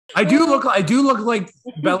I do look like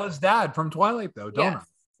Bella's dad from Twilight, though, don't I?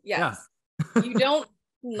 Yes. Yeah. You don't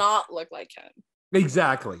not look like him.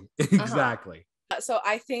 Exactly. So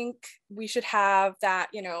I think we should have that,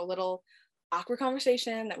 little awkward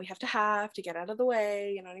conversation that we have to get out of the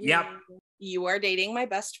way. You know what I mean? Yep. You are dating my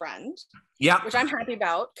best friend. Yep. Which I'm happy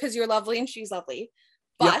about because you're lovely and she's lovely.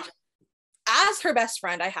 But as her best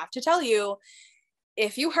friend, I have to tell you,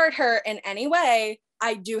 if you hurt her in any way,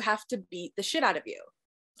 I do have to beat the shit out of you.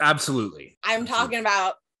 Absolutely. I'm talking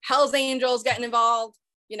about Hell's Angels getting involved,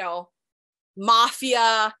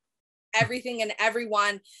 mafia, everything and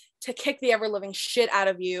everyone to kick the ever-living shit out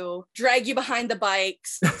of you, drag you behind the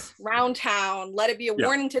bikes, round town, let it be a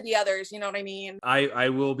warning to the others, you know what I mean? I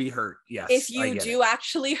will be hurt, yes. If you do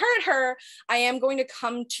actually hurt her, I am going to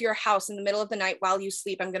come to your house in the middle of the night while you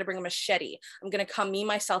sleep. I'm going to bring a machete. I'm going to come, me,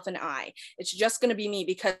 myself, and I. It's just going to be me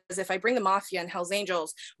because if I bring the mafia and Hell's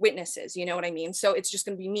Angels, witnesses, you know what I mean? So it's just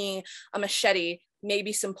going to be me, a machete,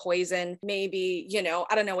 maybe some poison, maybe,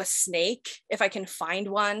 I don't know, a snake, if I can find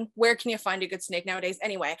one. Where can you find a good snake nowadays?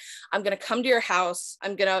 Anyway, I'm going to come to your house.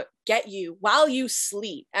 I'm going to get you while you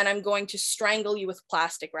sleep, and I'm going to strangle you with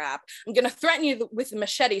plastic wrap. I'm going to threaten you with a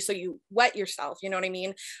machete so you wet yourself, you know what I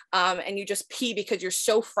mean? And you just pee because you're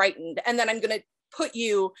so frightened. And then I'm going to put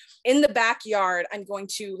you in the backyard. I'm going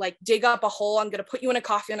to dig up a hole. I'm going to put you in a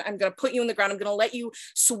coffin. I'm going to put you in the ground. I'm going to let you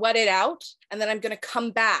sweat it out. And then I'm going to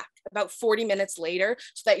come back about 40 minutes later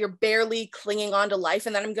so that you're barely clinging on to life.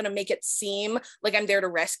 And then I'm going to make it seem like I'm there to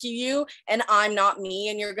rescue you and I'm not me.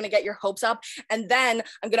 And you're going to get your hopes up. And then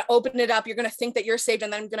I'm going to open it up. You're going to think that you're saved.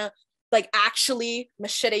 And then I'm going to actually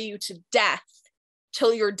machete you to death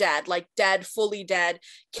till you're dead, dead, fully dead,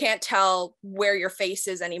 can't tell where your face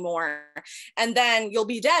is anymore. And then you'll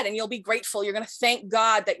be dead and you'll be grateful. You're going to thank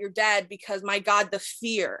God that you're dead because, my God, the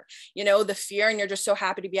fear, and you're just so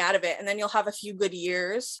happy to be out of it. And then you'll have a few good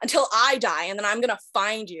years until I die. And then I'm going to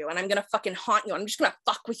find you and I'm going to fucking haunt you. I'm just going to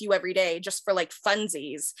fuck with you every day just for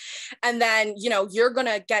funsies. And then, you're going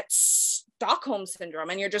to get Stockholm syndrome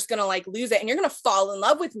and you're just going to lose it and you're going to fall in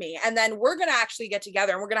love with me. And then we're going to actually get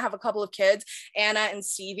together and we're going to have a couple of kids, Anna and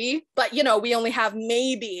Stevie. But, we only have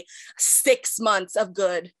maybe 6 months of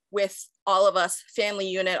good with all of us, family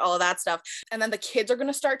unit, all of that stuff. And then the kids are going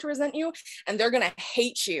to start to resent you and they're going to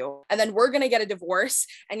hate you. And then we're going to get a divorce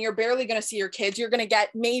and you're barely going to see your kids. You're going to get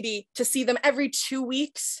maybe to see them every 2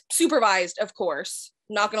 weeks, supervised, of course.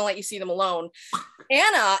 Not gonna let you see them alone.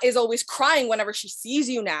 Anna is always crying whenever she sees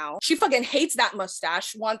you now. She fucking hates that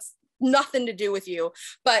mustache, wants nothing to do with you,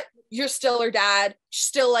 but you're still her dad. She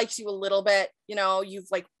still likes you a little bit. You've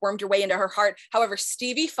wormed your way into her heart. However,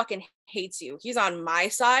 Stevie fucking hates you. He's on my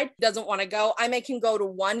side, doesn't want to go. I make him go to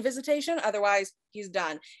one visitation. Otherwise, he's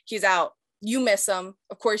done. He's out. You miss him.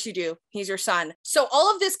 Of course you do. He's your son. So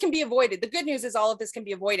all of this can be avoided. The good news is all of this can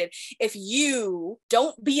be avoided if you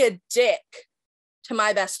don't be a dick to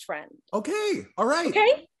my best friend. Okay. All right.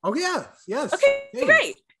 Okay. Oh yeah. Yes. Okay. Hey.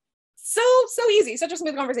 Great. So easy. Such a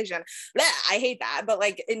smooth conversation. Blah, I hate that, but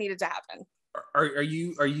it needed to happen. Are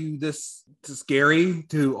you this scary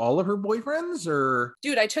to all of her boyfriends or?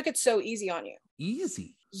 Dude, I took it so easy on you.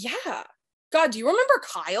 Easy. Yeah. God, do you remember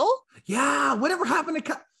Kyle? Yeah. Whatever happened to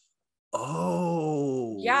Kyle?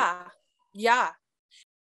 Oh. Yeah.